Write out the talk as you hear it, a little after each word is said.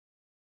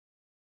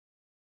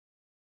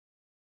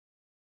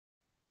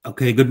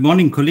Okay, good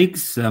morning,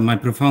 colleagues. My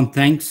profound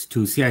thanks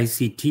to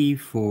CICT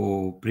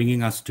for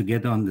bringing us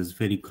together on this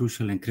very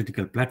crucial and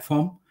critical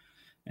platform.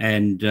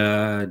 And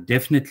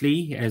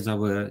definitely, as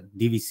our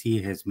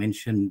DVC has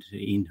mentioned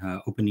in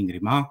her opening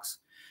remarks,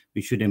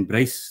 we should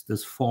embrace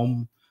this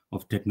form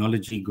of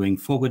technology going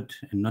forward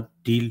and not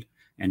deal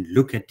and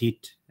look at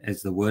it,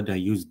 as the word I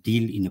use,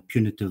 deal in a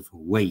punitive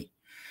way.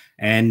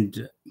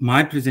 And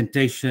my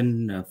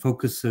presentation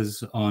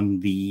focuses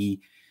on the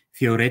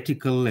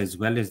theoretical as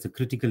well as the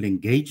critical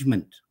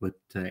engagement with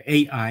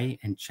AI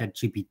and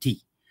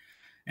ChatGPT.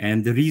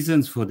 And the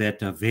reasons for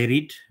that are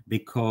varied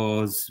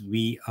because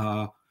we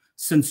are,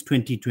 since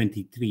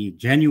 2023,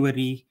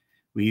 January,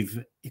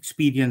 we've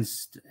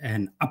experienced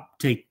an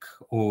uptake,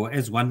 or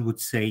as one would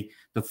say,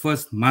 the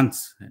first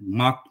months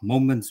marked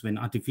moments when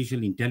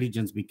artificial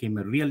intelligence became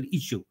a real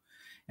issue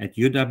at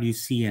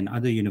UWC and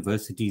other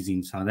universities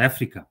in South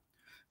Africa.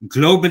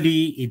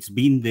 Globally, it's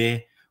been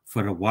there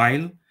for a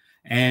while.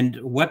 And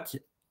what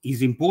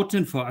is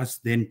important for us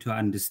then to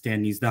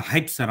understand is the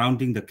hype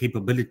surrounding the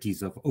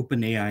capabilities of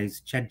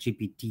OpenAI's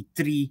ChatGPT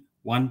 3,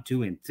 1,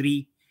 2, and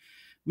 3.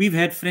 We've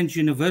had French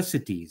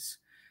universities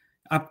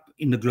up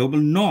in the global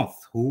north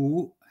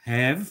who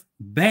have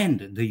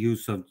banned the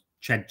use of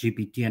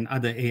ChatGPT and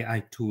other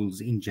AI tools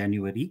in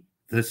January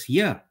this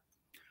year.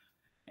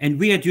 And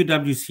we at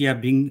UWC are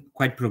being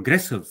quite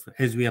progressive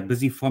as we are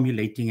busy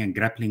formulating and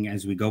grappling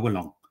as we go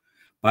along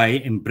by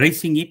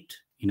embracing it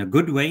in a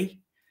good way.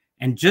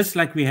 And just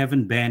like we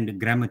haven't banned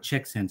grammar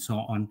checks and so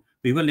on,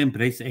 we will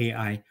embrace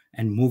AI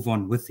and move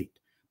on with it.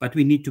 But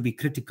we need to be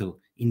critical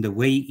in the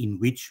way in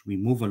which we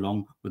move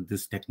along with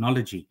this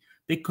technology,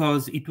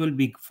 because it will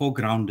be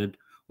foregrounded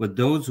with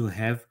those who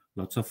have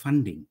lots of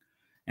funding.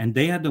 And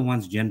they are the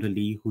ones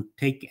generally who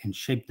take and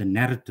shape the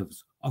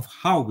narratives of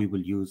how we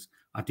will use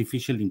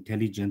artificial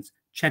intelligence,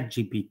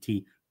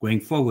 ChatGPT,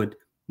 going forward,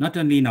 not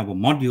only in our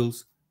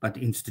modules, but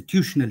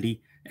institutionally,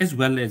 as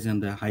well as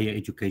in the higher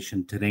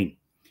education terrain.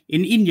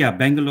 In India,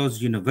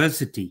 Bangalore's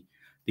university,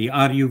 the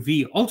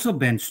RUV, also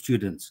banned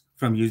students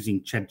from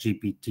using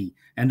ChatGPT,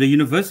 and the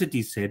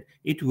university said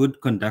it would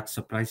conduct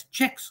surprise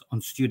checks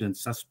on students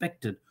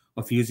suspected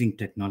of using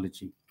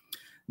technology.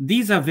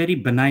 These are very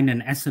benign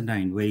and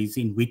asinine ways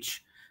in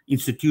which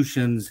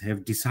institutions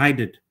have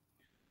decided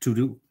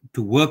to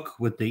work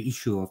with the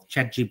issue of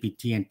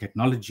ChatGPT and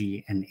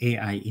technology and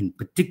AI in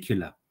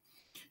particular.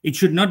 It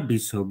should not be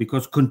so,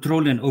 because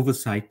control and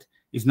oversight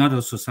is not how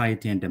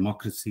society and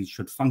democracy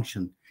should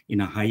function in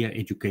a higher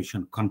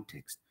education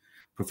context.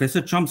 Professor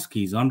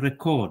Chomsky is on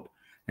record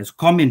as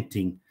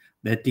commenting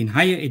that in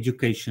higher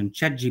education,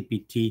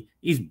 ChatGPT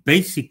is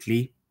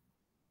basically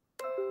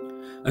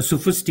a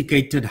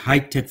sophisticated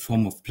high-tech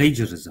form of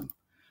plagiarism.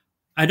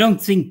 I don't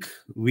think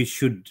we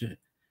should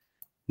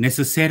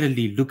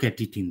necessarily look at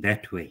it in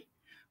that way,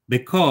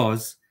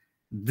 because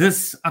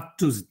this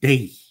Actus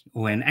Dei,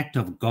 or an act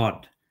of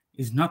God,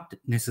 is not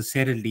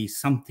necessarily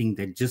something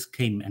that just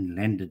came and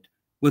landed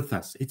with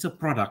us. It's a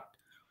product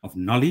of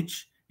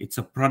knowledge, it's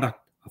a product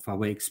of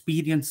our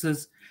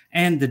experiences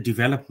and the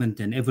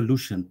development and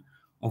evolution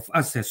of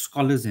us as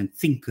scholars and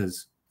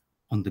thinkers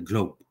on the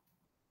globe.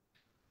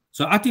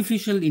 So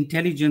artificial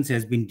intelligence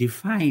has been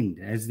defined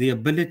as the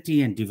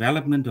ability and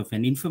development of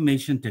an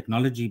information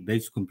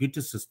technology-based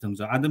computer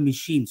systems or other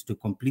machines to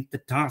complete the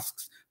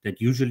tasks that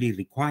usually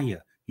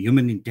require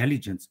human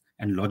intelligence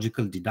and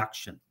logical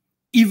deduction.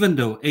 Even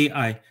though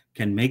AI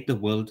can make the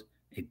world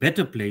a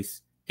better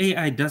place,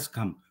 AI does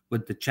come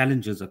with the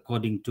challenges,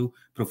 according to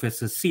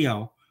Professor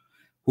Xiao,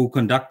 who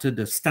conducted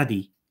a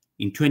study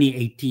in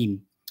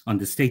 2018 on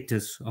the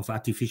status of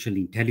artificial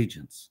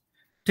intelligence.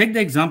 Take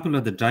the example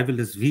of the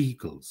driverless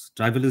vehicles.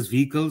 Driverless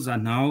vehicles are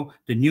now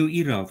the new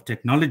era of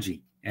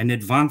technology and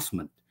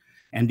advancement.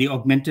 And the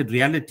augmented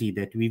reality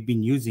that we've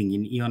been using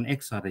in Eon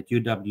XR at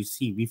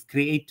UWC, we've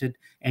created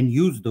and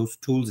used those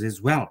tools as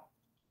well.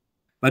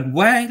 But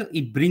while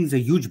it brings a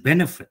huge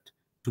benefit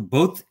to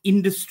both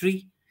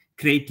industry,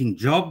 creating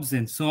jobs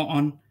and so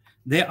on,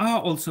 there are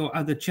also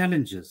other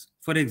challenges.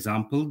 For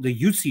example, the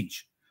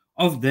usage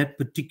of that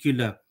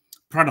particular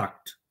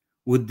product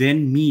would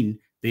then mean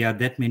there are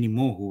that many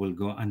more who will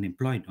go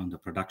unemployed on the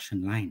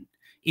production line.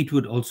 It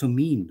would also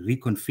mean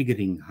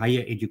reconfiguring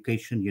higher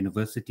education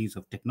universities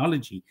of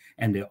technology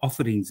and their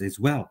offerings as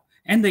well,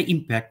 and the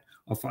impact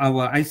of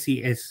our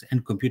ICS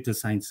and computer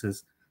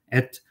sciences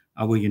at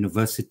our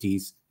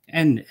universities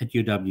and at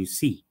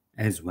UWC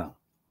as well.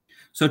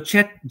 So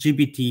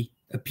ChatGPT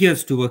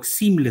appears to work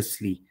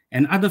seamlessly,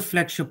 and other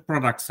flagship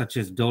products such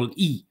as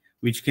DALL-E,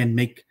 which can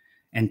make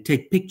and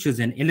take pictures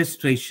and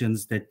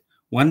illustrations that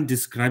one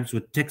describes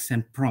with text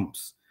and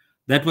prompts.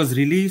 That was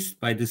released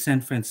by the San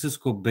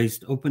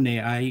Francisco-based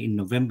OpenAI in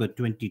November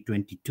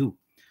 2022.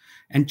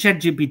 And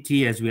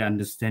ChatGPT, as we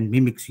understand,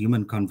 mimics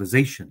human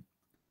conversation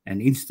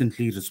and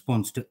instantly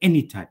responds to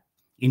any type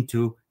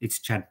into its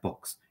chat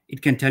box.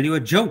 It can tell you a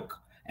joke,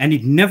 and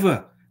it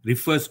never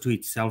refers to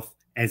itself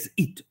as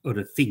it or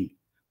a thing,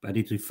 but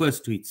it refers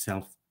to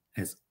itself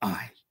as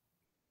I.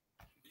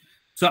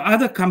 So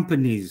other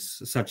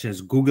companies such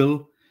as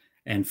Google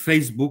and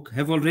Facebook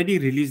have already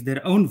released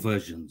their own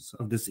versions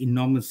of this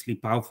enormously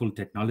powerful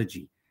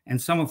technology,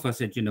 and some of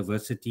us at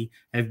university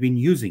have been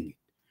using it.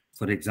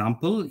 For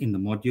example, in the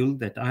module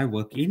that I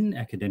work in,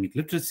 academic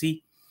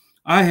literacy,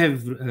 I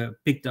have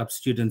picked up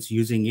students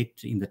using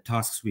it in the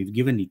tasks we've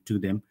given it to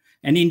them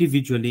and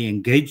individually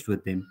engaged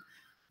with them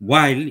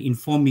while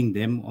informing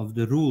them of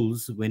the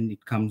rules when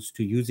it comes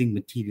to using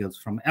materials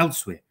from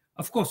elsewhere.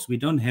 Of course, we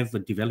don't have a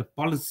developed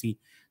policy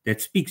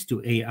that speaks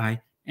to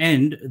AI,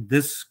 and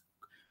this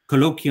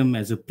colloquium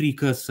as a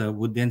precursor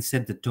would then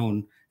set the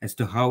tone as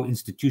to how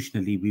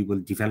institutionally we will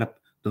develop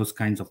those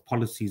kinds of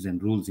policies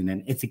and rules in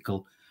an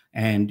ethical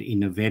and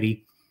in a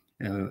very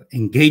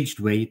engaged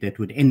way that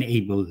would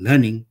enable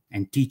learning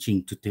and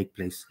teaching to take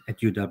place at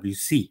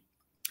UWC.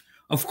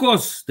 Of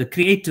course, the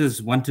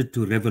creators wanted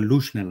to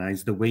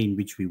revolutionize the way in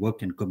which we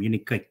work and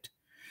communicate.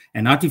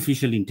 And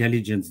artificial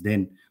intelligence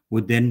then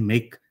would then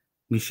make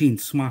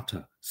machines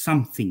smarter,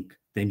 some think,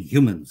 than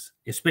humans,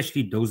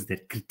 especially those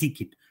that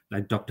critique it,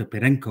 like Dr.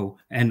 Perenko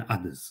and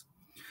others.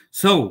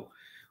 So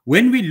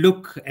when we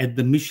look at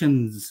the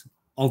missions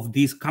of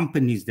these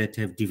companies that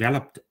have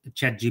developed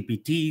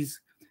ChatGPTs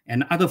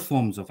and other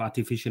forms of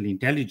artificial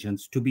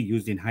intelligence to be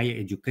used in higher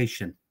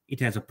education, it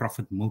has a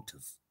profit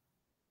motive.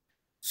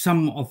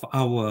 Some of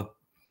our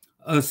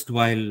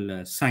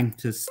erstwhile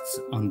scientists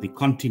on the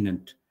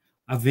continent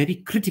are very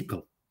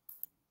critical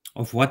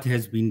of what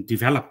has been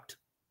developed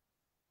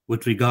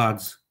with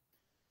regards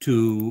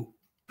to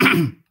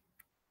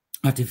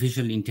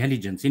artificial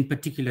intelligence. In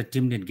particular,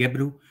 Timnit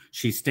Gebru,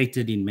 she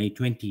stated in May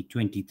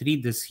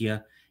 2023 this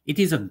year, it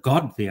is a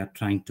god they are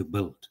trying to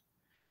build.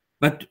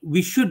 But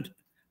we should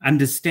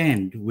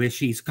understand where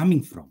she is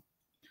coming from,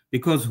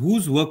 because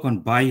whose work on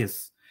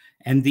bias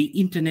and the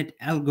internet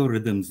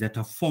algorithms that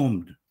are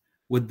formed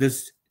with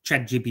this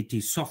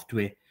ChatGPT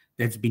software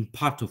that's been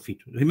part of it.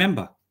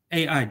 Remember,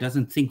 AI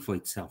doesn't think for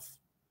itself.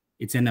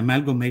 It's an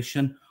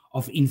amalgamation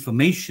of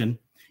information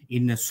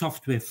in a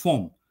software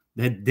form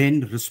that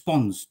then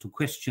responds to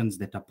questions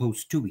that are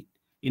posed to it.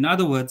 In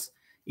other words,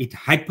 it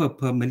hyper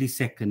per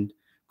millisecond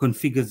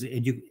configures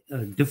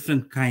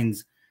different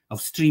kinds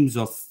of streams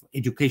of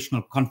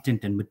educational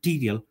content and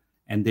material,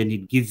 and then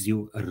it gives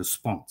you a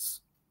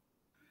response.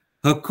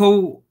 Her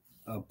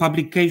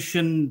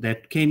co-publication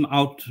that came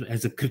out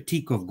as a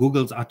critique of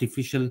Google's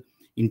artificial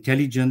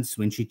intelligence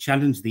when she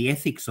challenged the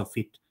ethics of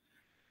it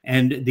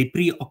and the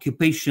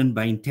preoccupation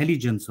by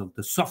intelligence of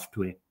the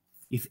software,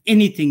 if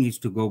anything is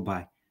to go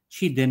by,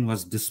 she then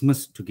was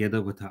dismissed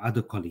together with her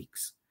other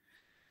colleagues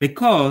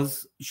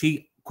because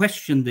she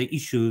questioned the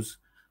issues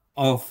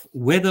of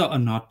whether or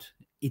not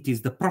it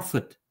is the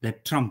profit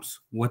that trumps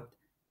what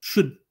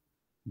should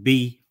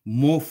be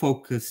more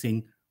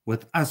focusing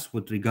with us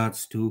with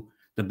regards to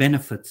the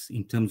benefits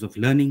in terms of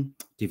learning,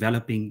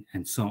 developing,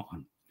 and so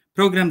on.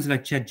 Programs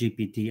like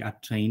ChatGPT are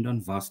trained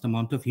on vast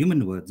amount of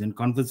human words and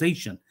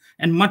conversation,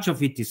 and much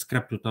of it is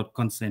scrapped without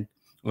consent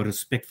or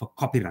respect for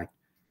copyright,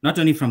 not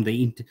only from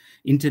the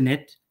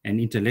internet and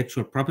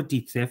intellectual property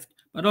theft,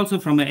 but also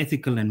from an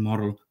ethical and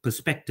moral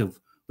perspective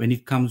when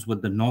it comes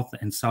with the North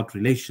and South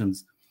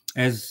relations,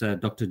 as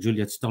Dr.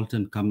 Juliet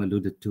Stoltenkamp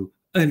alluded to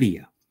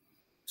earlier.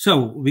 So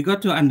we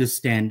got to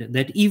understand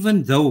that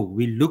even though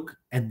we look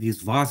at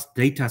these vast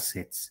data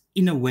sets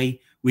in a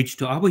way which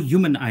to our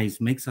human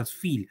eyes makes us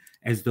feel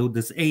as though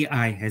this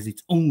AI has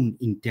its own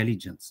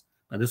intelligence,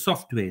 but the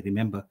software,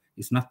 remember,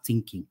 is not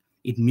thinking.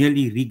 It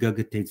merely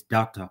regurgitates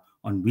data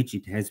on which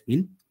it has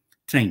been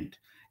trained.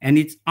 And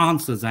its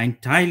answers are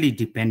entirely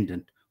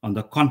dependent on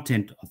the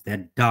content of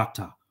that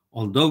data,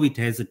 although it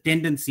has a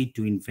tendency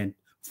to invent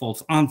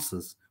false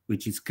answers,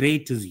 which its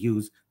creators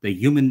use the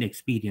human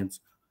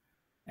experience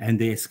and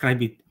they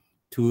ascribe it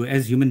to,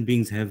 as human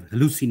beings have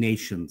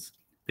hallucinations,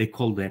 they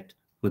call that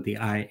with the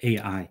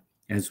AI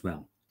as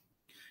well.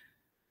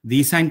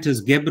 The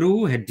scientist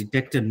Gebru had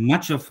detected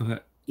much of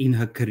her in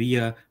her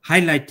career,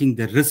 highlighting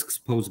the risks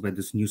posed by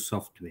this new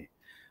software.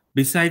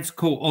 Besides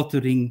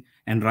co-authoring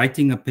and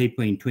writing a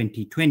paper in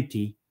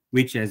 2020,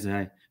 which, as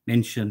I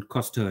mentioned,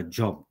 cost her a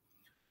job,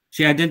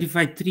 she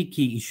identified three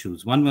key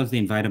issues. One was the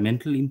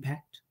environmental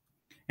impact,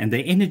 and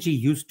the energy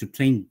used to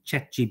train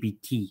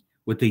ChatGPT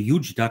with a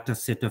huge data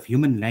set of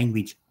human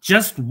language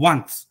just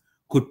once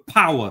could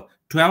power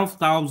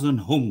 12,000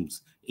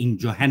 homes in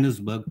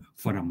Johannesburg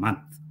for a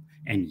month.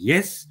 And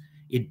yes,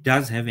 it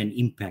does have an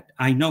impact.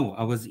 I know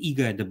I was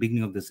eager at the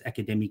beginning of this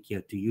academic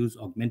year to use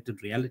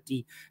augmented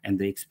reality and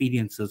the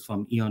experiences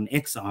from Eon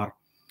XR.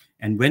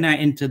 And when I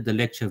entered the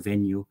lecture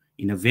venue,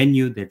 in a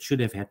venue that should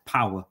have had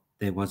power,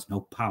 there was no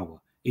power.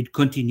 It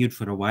continued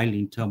for a while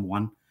in term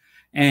one.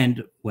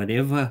 And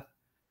whatever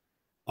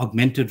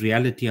augmented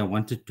reality I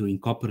wanted to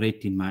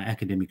incorporate in my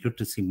academic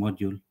literacy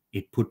module,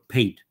 it put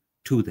paid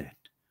to that.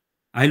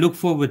 I look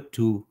forward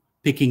to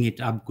picking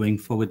it up going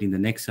forward in the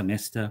next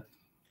semester,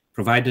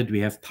 provided we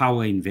have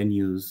power in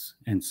venues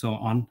and so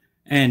on,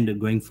 and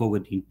going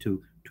forward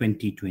into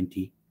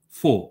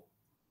 2024.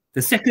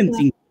 The second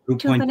thing to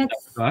point out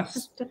to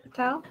us, Mr.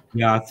 Patel.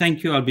 Yeah,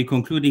 thank you. I'll be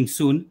concluding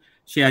soon.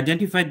 She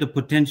identified the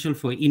potential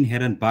for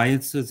inherent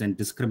biases and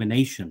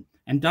discrimination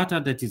and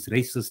data that is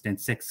racist and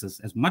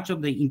sexist, as much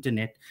of the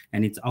internet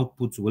and its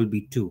outputs will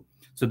be too.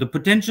 So the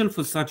potential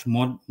for such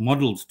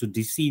models to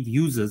deceive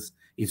users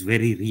is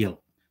very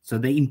real. So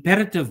the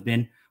imperative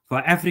then for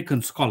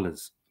African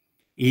scholars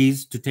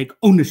is to take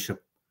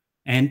ownership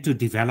and to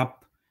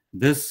develop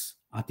this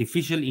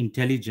artificial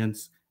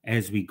intelligence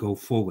as we go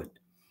forward.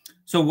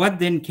 So what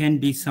then can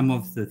be some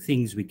of the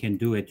things we can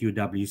do at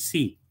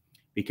UWC?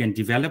 We can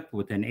develop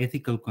with an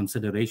ethical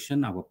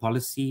consideration our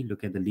policy,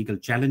 look at the legal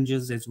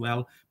challenges as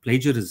well,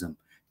 plagiarism,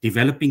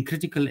 developing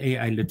critical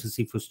AI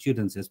literacy for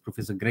students, as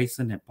Professor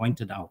Grayson had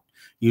pointed out,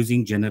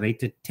 using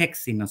generated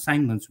text in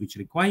assignments, which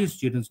requires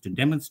students to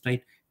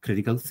demonstrate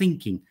critical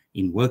thinking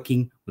in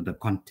working with the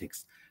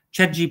context.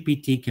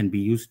 ChatGPT can be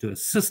used to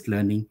assist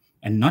learning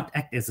and not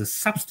act as a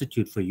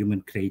substitute for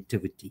human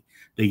creativity.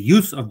 The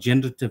use of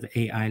generative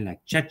AI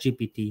like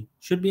ChatGPT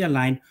should be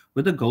aligned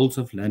with the goals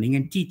of learning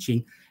and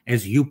teaching,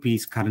 as UP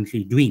is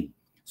currently doing.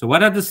 So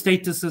what are the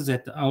statuses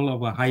at all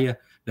of our higher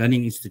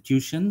learning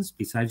institutions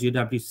besides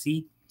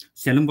UWC?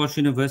 Stellenbosch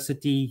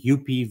University,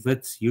 UP,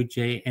 WITS,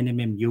 UJ,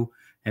 NMMU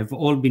have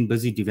all been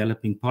busy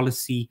developing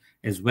policy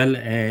as well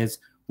as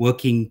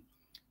working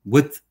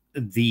with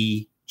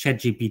the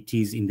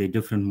ChatGPTs in their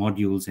different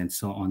modules and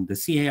so on. The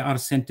CAR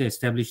Center,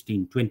 established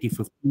in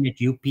 2015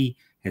 at UP,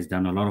 has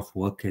done a lot of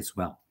work as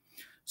well.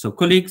 So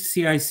colleagues,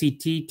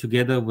 CICT,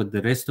 together with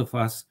the rest of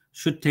us,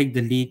 should take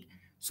the lead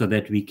so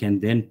that we can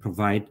then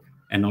provide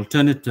an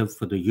alternative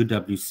for the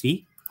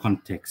UWC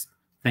context.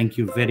 Thank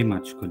you very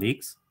much,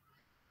 colleagues.